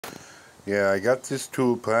Yeah, I got this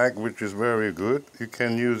tool pack, which is very good. You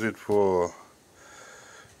can use it for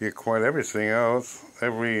quite everything else.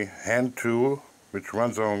 Every hand tool which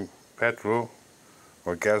runs on petrol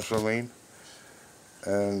or gasoline,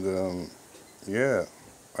 and yeah,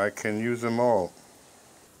 I can use them all.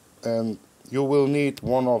 And you will need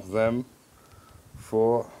one of them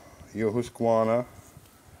for your Husqvarna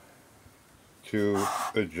to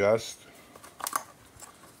adjust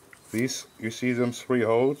these. You see them 3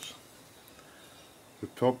 holes. The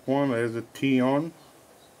top one has a T on,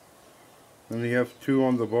 and you have 2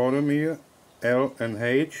 on the bottom here, L and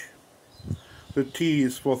H. The T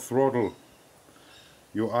is for throttle.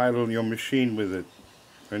 You idle your machine with it.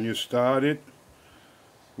 When you start it,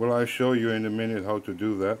 well, I'll show you in a minute how to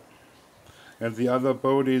do that. And the other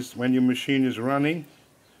boat is when your machine is running,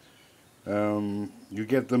 you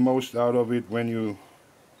get the most out of it when you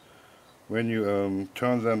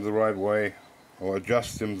turn them the right way or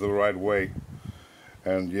adjust them the right way.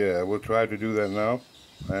 And yeah, we'll try to do that now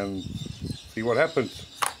and see what happens.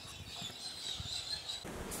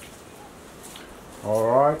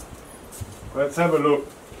 Alright, let's have a look.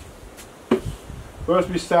 First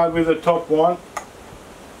we start with the top one.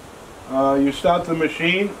 You start the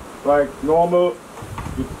machine like normal.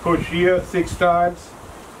 You push here 6 times,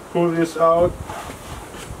 pull this out,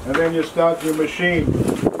 and then you start your machine.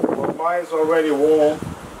 Well, mine's already warm.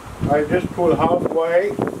 I just pull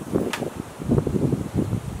halfway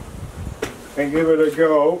and give it a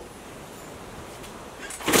go.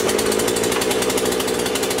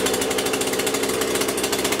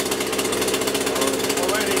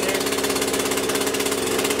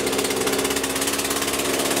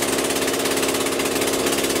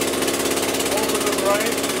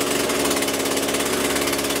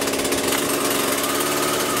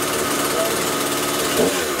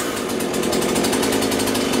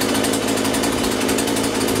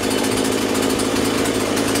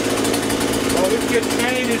 If your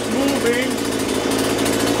chain is moving,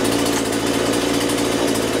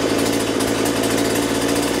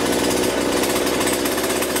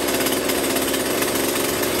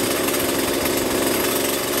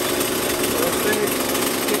 let's say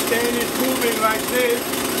the chain is moving like this,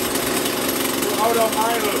 you're out of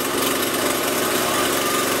idle.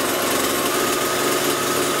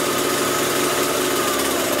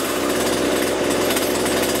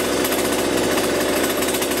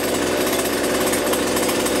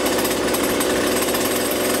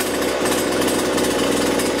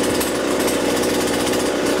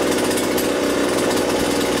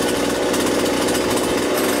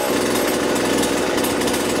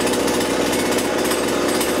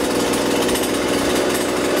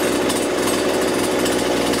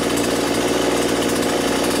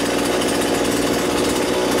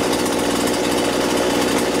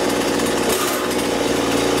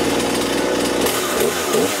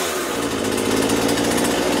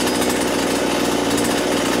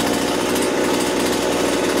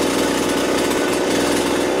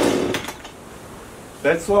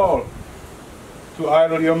 That's all to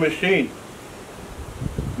idle your machine.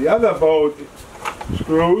 The other boat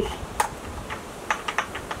screws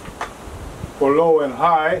for low and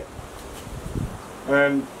high,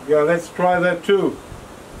 and yeah, let's try that too.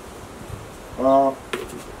 Yeah,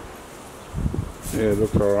 it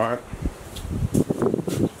looks alright.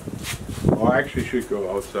 Oh, I actually should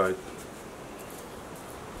go outside.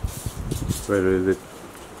 Where is it?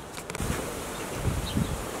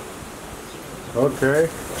 Okay.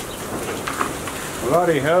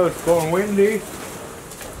 Bloody hell, it's going windy.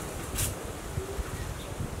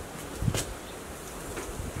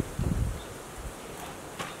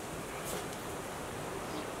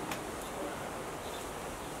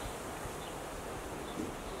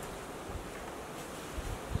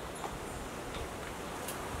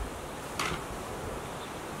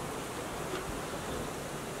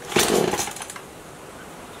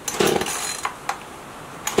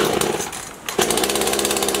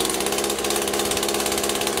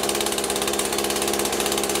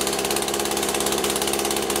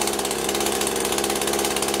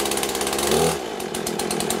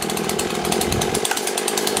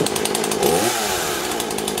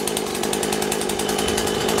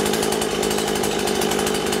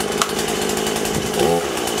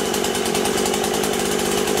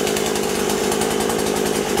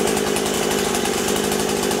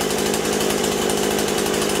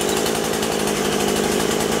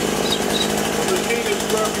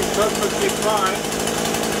 Perfectly fine.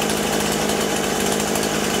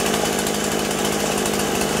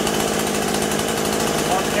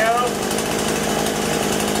 On L.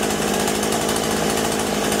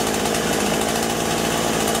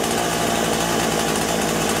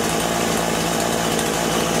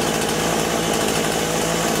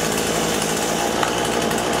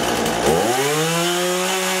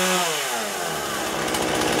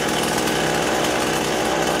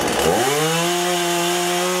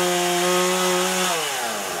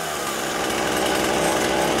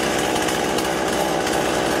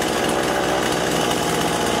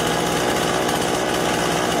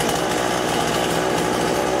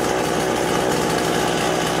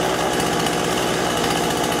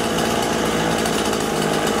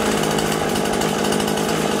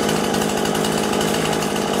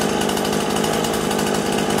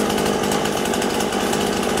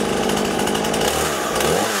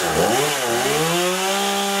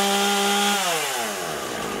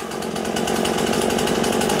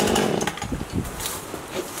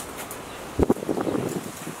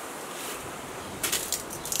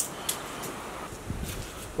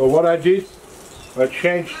 what I did, I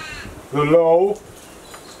changed the low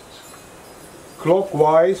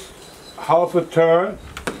clockwise half a turn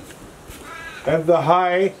and the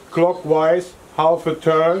high clockwise half a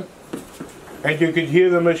turn, and you could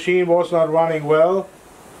hear the machine was not running well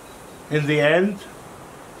in the end.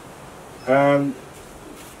 And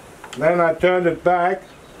then I turned it back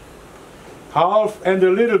half and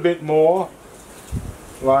a little bit more,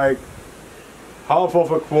 like half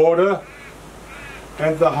of a quarter,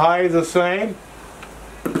 and the high the same,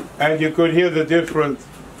 and you could hear the difference,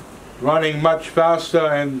 running much faster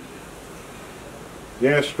and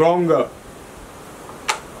yeah, stronger.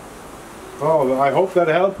 Oh, I hope that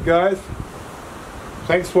helped, guys.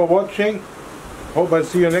 Thanks for watching. Hope I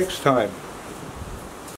see you next time.